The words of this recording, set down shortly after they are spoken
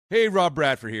Hey, Rob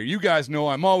Bradford here. You guys know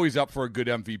I'm always up for a good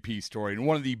MVP story, and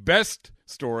one of the best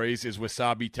stories is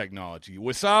Wasabi Technology.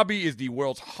 Wasabi is the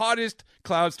world's hottest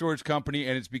cloud storage company,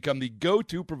 and it's become the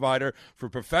go-to provider for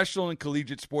professional and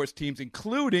collegiate sports teams,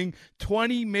 including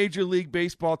 20 Major League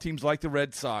Baseball teams like the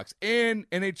Red Sox and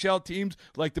NHL teams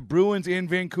like the Bruins and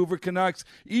Vancouver Canucks.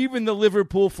 Even the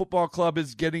Liverpool Football Club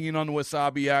is getting in on the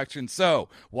Wasabi action. So,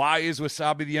 why is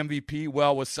Wasabi the MVP?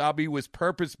 Well, Wasabi was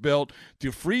purpose-built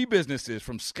to free businesses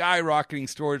from skyrocketing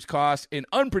storage costs and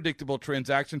unpredictable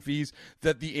transaction fees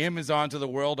that the Amazons of the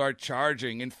world are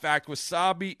charging. In fact,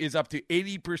 Wasabi is up to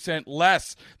 80%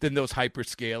 less than those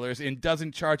hyperscalers and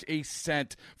doesn't charge a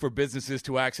cent for businesses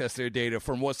to access their data.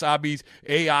 From Wasabi's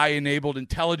AI-enabled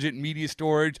intelligent media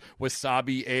storage,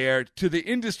 Wasabi Air, to the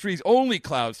industry's only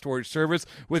cloud storage service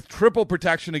with triple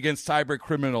protection against cyber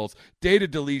criminals, data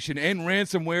deletion, and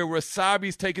ransomware,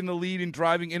 Wasabi's taken the lead in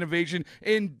driving innovation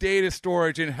in data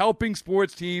storage and helping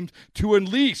sports teams to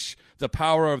unleash the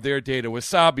power of their data.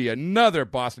 Wasabi, another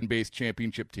Boston-based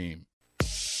championship team.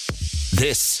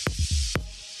 This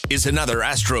is another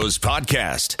Astros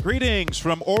podcast. Greetings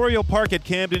from Oriole Park at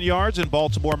Camden Yards in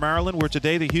Baltimore, Maryland, where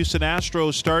today the Houston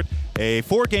Astros start a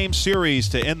 4-game series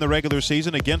to end the regular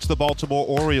season against the Baltimore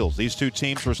Orioles. These two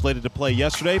teams were slated to play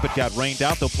yesterday but got rained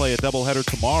out. They'll play a doubleheader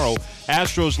tomorrow.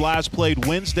 Astros last played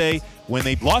Wednesday when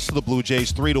they lost to the Blue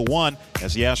Jays 3-1,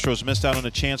 as the Astros missed out on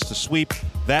a chance to sweep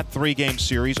that 3-game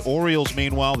series. Orioles,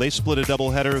 meanwhile, they split a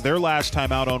doubleheader their last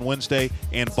time out on Wednesday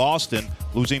in Boston,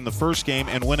 losing the first game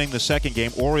and winning the second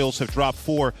game. Orioles have dropped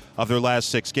 4 of their last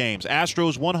 6 games.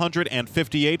 Astros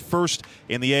 158, first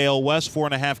in the AL West,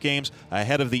 4.5 games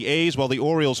ahead of the A's, while the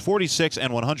Orioles 46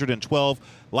 and 112,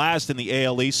 last in the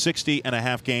AL East,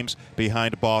 60.5 games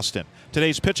behind Boston.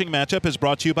 Today's pitching matchup is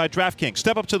brought to you by DraftKings.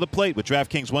 Step up to the plate with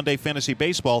DraftKings One-Day Fantasy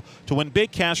Baseball to win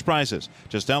big cash prizes.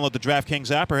 Just download the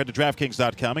DraftKings app or head to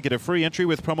DraftKings.com and get a free entry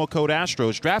with promo code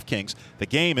Astros. DraftKings, the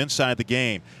game inside the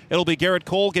game. It'll be Garrett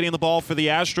Cole getting the ball for the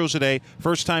Astros today.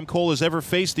 First time Cole has ever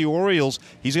faced the Orioles.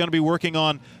 He's going to be working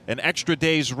on an extra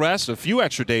day's rest, a few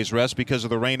extra days' rest because of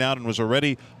the rain out, and was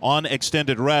already on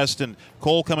extended rest. And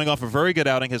Cole coming off a very good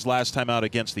outing his last time out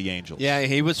against the Angels. Yeah,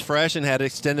 he was fresh and had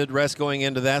extended rest going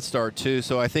into that start too.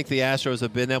 So I think the Astros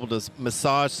have been able to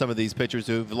massage some of these pitchers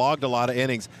who've logged a lot of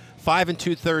innings. 5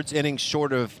 2/3 innings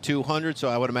short of 200, so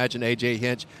I would imagine A.J.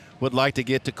 Hinch would like to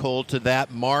get to Cole to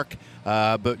that mark.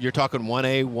 But you're talking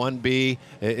 1A, 1B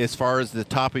as far as the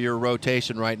top of your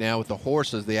rotation right now with the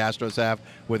horses the Astros have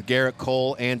with Garrett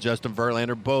Cole and Justin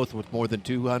Verlander, both with more than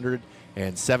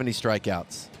 270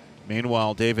 strikeouts.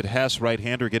 Meanwhile, David Hess,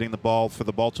 right-hander, getting the ball for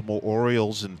the Baltimore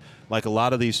Orioles. And like a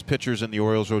lot of these pitchers in the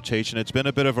Orioles rotation, it's been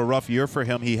a bit of a rough year for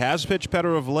him. He has pitched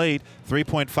better of late,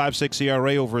 3.56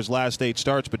 ERA over his last 8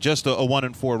 starts, but just a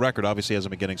 1-4 record. Obviously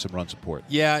hasn't been getting some run support.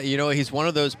 Yeah, you know, he's one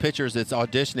of those pitchers that's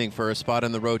auditioning for a spot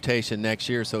in the rotation next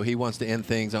year, so he wants to end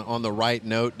things on the right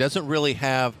note. Doesn't really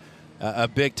have a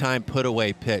big-time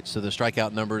put-away pitch, so the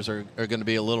strikeout numbers are going to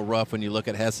be a little rough when you look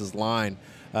at Hess's line.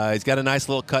 He's got a nice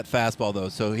little cut fastball, though,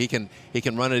 so he can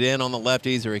run it in on the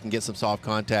lefties, or he can get some soft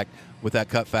contact with that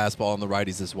cut fastball on the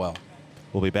righties as well.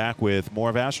 We'll be back with more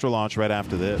of Astro Launch right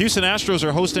after this. Houston Astros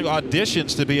are hosting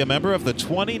auditions to be a member of the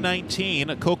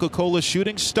 2019 Coca-Cola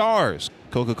Shooting Stars.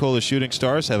 Coca-Cola Shooting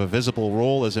Stars have a visible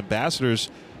role as ambassadors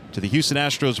to the Houston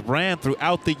Astros brand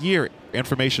throughout the year.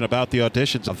 Information about the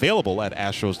auditions available at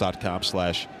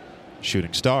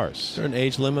astros.com/shooting stars. Is there an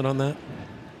age limit on that?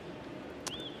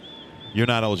 You're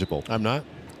not eligible. I'm not?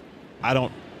 I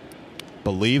don't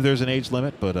believe there's an age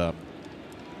limit, but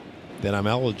then I'm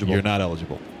eligible. You're not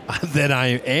eligible. Then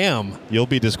I am. You'll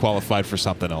be disqualified for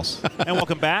something else. And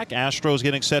welcome back. Astros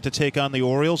getting set to take on the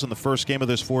Orioles in the first game of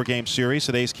this 4-game series.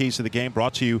 Today's Keys to the Game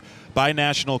brought to you by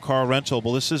National Car Rental.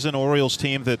 Well, this is an Orioles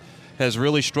team that has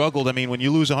really struggled. I mean, when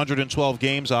you lose 112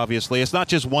 games, obviously, it's not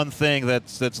just one thing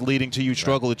that's leading to you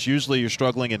struggle. Right. It's usually you're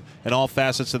struggling in all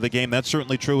facets of the game. That's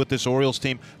certainly true with this Orioles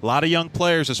team. A lot of young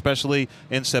players, especially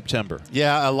in September.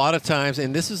 Yeah, a lot of times.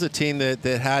 And this is a team that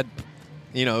had,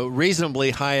 you know,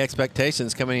 reasonably high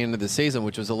expectations coming into the season,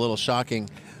 which was a little shocking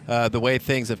the way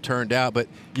things have turned out. But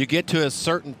you get to a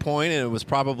certain point, and it was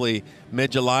probably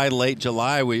mid-July, late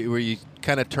July, where you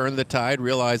kind of turn the tide,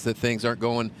 realize that things aren't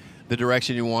going the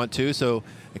direction you want to. So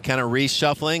kind of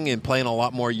reshuffling and playing a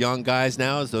lot more young guys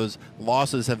now as those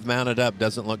losses have mounted up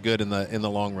doesn't look good in the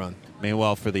long run.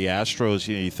 Meanwhile, for the Astros,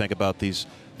 you think about these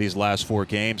last 4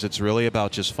 games, it's really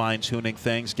about just fine-tuning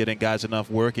things, getting guys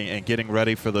enough work, and getting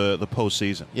ready for the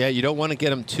postseason. Yeah, you don't want to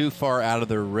get them too far out of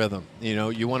their rhythm. You know,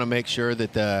 you want to make sure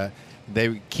that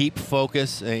they keep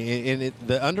focus. And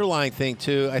the underlying thing,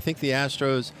 too, I think the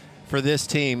Astros, for this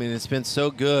team, and it's been so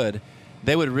good,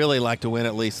 they would really like to win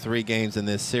at least 3 games in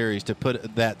this series to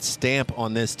put that stamp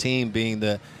on this team being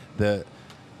the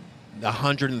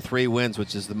 103 wins,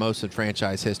 which is the most in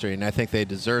franchise history. And I think they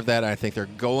deserve that. I think they're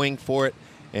going for it.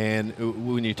 And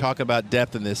when you talk about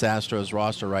depth in this Astros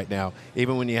roster right now,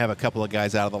 even when you have a couple of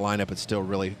guys out of the lineup, it's still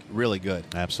really, really good.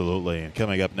 Absolutely. And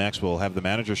coming up next, we'll have the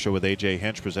Manager Show with A.J.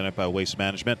 Hinch, presented by Waste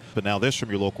Management. But now this from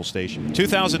your local station.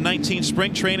 2019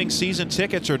 spring training season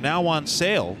tickets are now on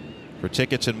sale. For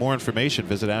tickets and more information,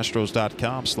 visit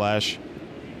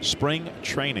astros.com/spring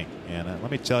training. And let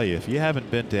me tell you, if you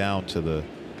haven't been down to the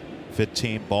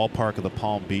Fit-Team ballpark of the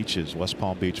Palm Beaches, West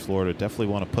Palm Beach, Florida, definitely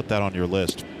want to put that on your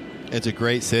list. It's a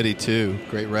great city, too.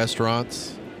 Great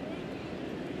restaurants.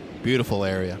 Beautiful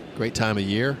area. Great time of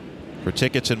year. For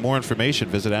tickets and more information,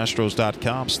 visit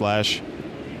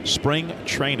astros.com/spring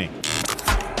training.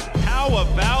 How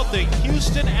about the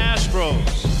Houston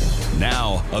Astros?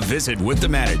 Now, a visit with the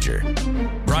manager.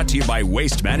 Brought to you by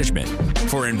Waste Management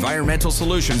for environmental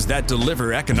solutions that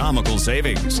deliver economical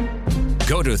savings.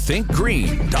 Go to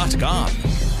thinkgreen.com.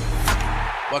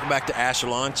 Welcome back to Asher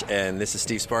Launch, and this is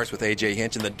Steve Sparks with A.J.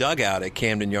 Hinch in the dugout at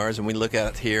Camden Yards. And we look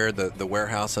at here, the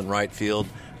warehouse in right field.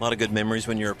 A lot of good memories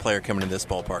when you're a player coming to this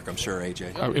ballpark, I'm sure,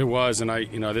 A.J. It was, and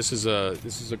this is a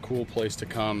cool place to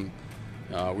come.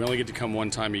 We only get to come one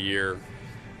time a year.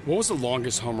 What was the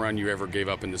longest home run you ever gave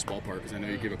up in this ballpark? Because I know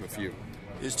you gave up a few.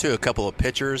 It was to a couple of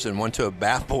pitchers and one to a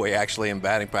bat boy, actually, in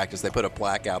batting practice. They put a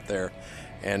plaque out there,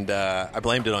 and I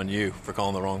blamed it on you for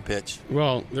calling the wrong pitch.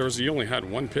 Well, you only had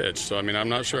one pitch, so, I'm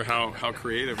not sure how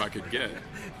creative I could get.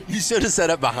 You should have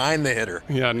set up behind the hitter.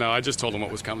 Yeah, no, I just told him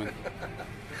what was coming.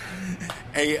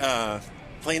 Hey,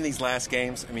 playing these last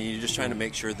games, you're just trying to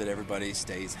make sure that everybody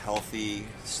stays healthy,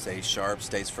 stays sharp,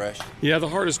 stays fresh. Yeah, the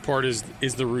hardest part is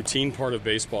the routine part of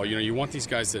baseball. You want these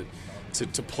guys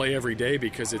to play every day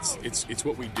because it's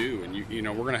what we do, and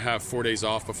we're going to have 4 days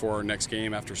off before our next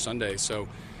game after Sunday, so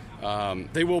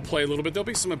they will play a little bit. There'll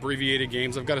be some abbreviated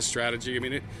games. I've got a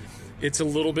strategy. It's a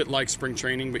little bit like spring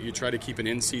training, but you try to keep an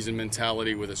in-season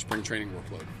mentality with a spring training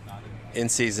workload.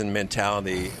 In-season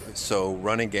mentality, so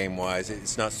running game-wise,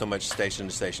 it's not so much station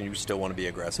to station. You still want to be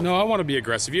aggressive. No, I want to be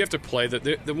aggressive. You have to play.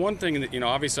 The one thing that,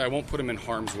 obviously I won't put him in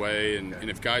harm's way, and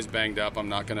if guys banged up, I'm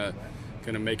not going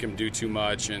to make him do too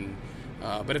much.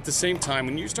 But at the same time,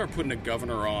 when you start putting a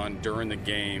governor on during the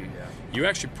game, you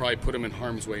actually probably put him in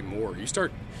harm's way more. You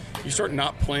start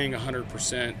not playing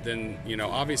 100%, then,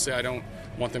 obviously I don't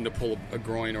want them to pull a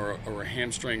groin or a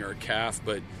hamstring or a calf,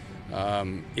 but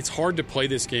it's hard to play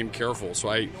this game careful. So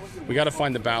we got to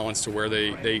find the balance to where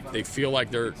they feel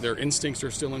like their instincts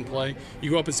are still in play.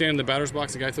 You go up and stand in the batter's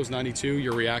box, the guy throws 92,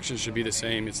 your reaction should be the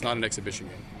same. It's not an exhibition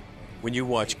game. When you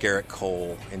watch Garrett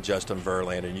Cole and Justin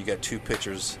Verlander, and you got two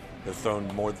pitchers that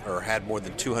have had more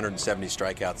than 270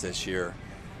 strikeouts this year,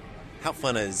 how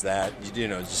fun is that?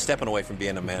 Just stepping away from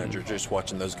being a manager, just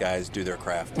watching those guys do their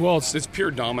craft. Well, it's pure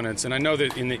dominance, and I know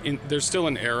that there's still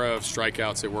an era of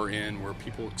strikeouts that we're in where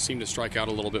people seem to strike out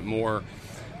a little bit more,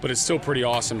 but it's still pretty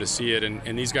awesome to see it,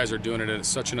 and these guys are doing it at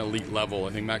such an elite level. I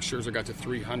think Max Scherzer got to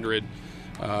 300.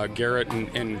 Garrett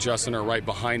and Justin are right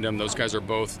behind him. Those guys are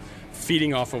both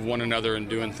feeding off of one another and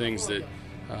doing things that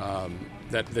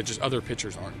just other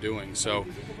pitchers aren't doing. So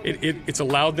it's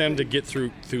allowed them to get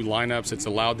through lineups. It's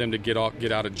allowed them to get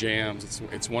out of jams.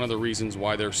 It's one of the reasons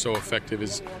why they're so effective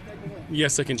is,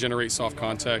 yes, they can generate soft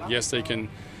contact. Yes, they can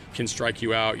strike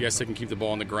you out. Yes, they can keep the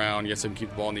ball on the ground. Yes, they can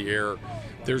keep the ball in the air.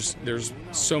 There's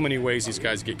so many ways these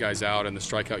guys get guys out, and the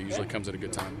strikeout usually comes at a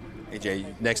good time.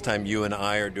 AJ, next time you and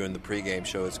I are doing the pregame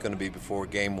show, it's going to be before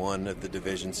Game 1 of the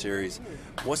Division Series.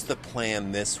 What's the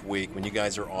plan this week when you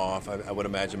guys are off? I would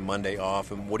imagine Monday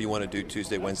off. And what do you want to do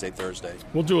Tuesday, Wednesday, Thursday?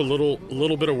 We'll do a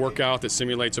little bit of workout that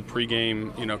simulates a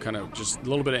pregame, kind of just a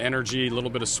little bit of energy, a little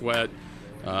bit of sweat,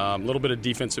 a little bit of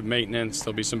defensive maintenance.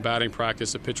 There'll be some batting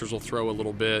practice. The pitchers will throw a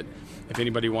little bit. If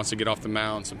anybody wants to get off the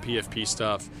mound, some PFP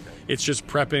stuff. It's just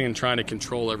prepping and trying to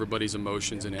control everybody's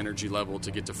emotions and energy level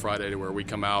to get to Friday to where we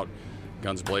come out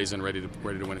guns blazing, ready to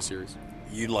win a series.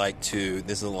 This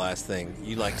is the last thing,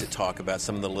 you like to talk about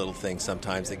some of the little things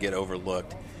sometimes that get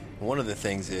overlooked. And one of the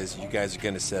things is you guys are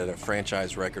going to set a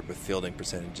franchise record with fielding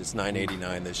percentage. It's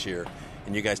 .989 this year,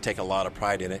 and you guys take a lot of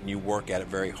pride in it, and you work at it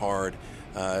very hard.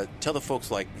 Tell the folks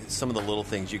some of the little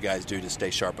things you guys do to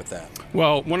stay sharp with that.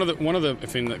 Well, one of the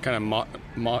kind of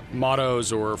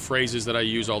mottos or phrases that I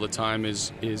use all the time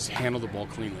is handle the ball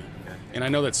cleanly. And I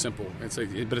know that's simple,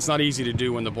 but it's not easy to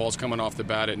do when the ball's coming off the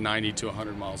bat at 90 to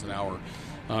 100 miles an hour.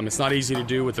 It's not easy to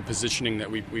do with the positioning that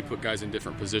we put guys in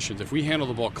different positions. If we handle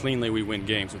the ball cleanly, we win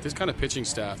games. With this kind of pitching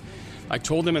staff, I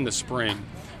told them in the spring,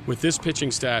 with this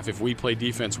pitching staff, if we play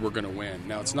defense, we're going to win.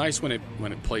 Now, it's nice when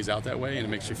it plays out that way and it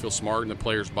makes you feel smart and the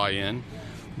players buy in.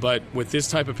 But with this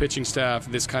type of pitching staff,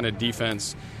 this kind of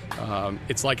defense,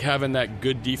 it's like having that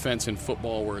good defense in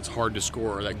football where it's hard to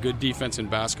score, or that good defense in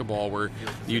basketball where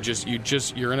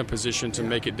you're in a position to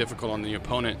make it difficult on the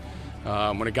opponent.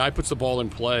 When a guy puts the ball in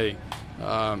play,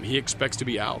 he expects to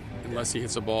be out unless he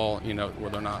hits a ball, where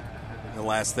they're not. The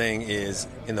last thing is,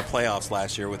 in the playoffs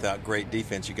last year, without great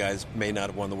defense, you guys may not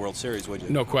have won the World Series, would you?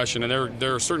 No question. And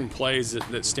there are certain plays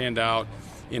that stand out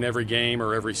in every game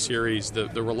or every series.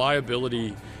 The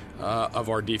reliability of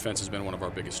our defense has been one of our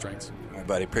biggest strengths. All right,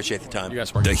 buddy. Appreciate the time. You guys,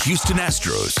 Sparky. The Houston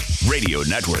Astros Radio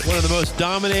Network. One of the most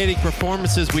dominating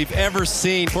performances we've ever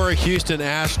seen for a Houston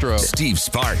Astro. Steve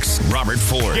Sparks, Robert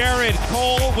Ford. Garrett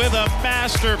Cole with a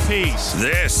masterpiece.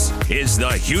 This is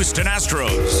the Houston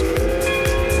Astros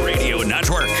Radio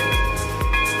Network.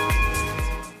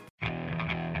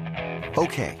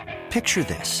 Okay, picture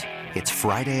this. It's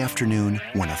Friday afternoon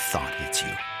when a thought hits you.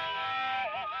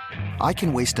 I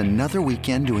can waste another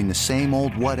weekend doing the same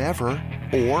old whatever,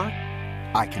 or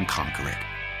I can conquer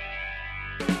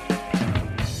it.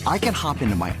 I can hop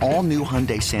into my all-new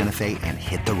Hyundai Santa Fe and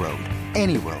hit the road.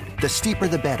 Any road. The steeper,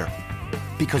 the better.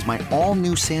 Because my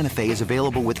all-new Santa Fe is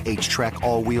available with H-Track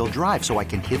all-wheel drive, so I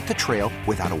can hit the trail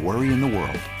without a worry in the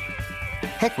world.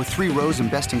 Heck, with 3 rows and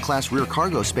best-in-class rear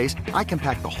cargo space, I can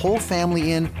pack the whole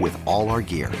family in with all our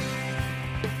gear.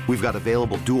 We've got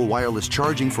available dual wireless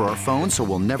charging for our phones, so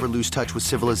we'll never lose touch with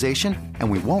civilization, and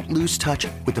we won't lose touch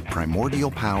with the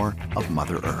primordial power of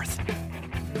Mother Earth.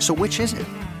 So which is it?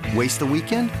 Waste the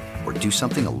weekend or do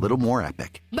something a little more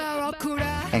epic?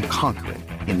 And conquer it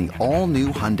in the all-new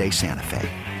Hyundai Santa Fe.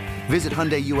 Visit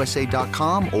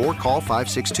HyundaiUSA.com or call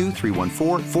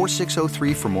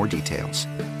 562-314-4603 for more details.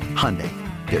 Hyundai,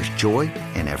 there's joy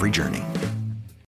in every journey.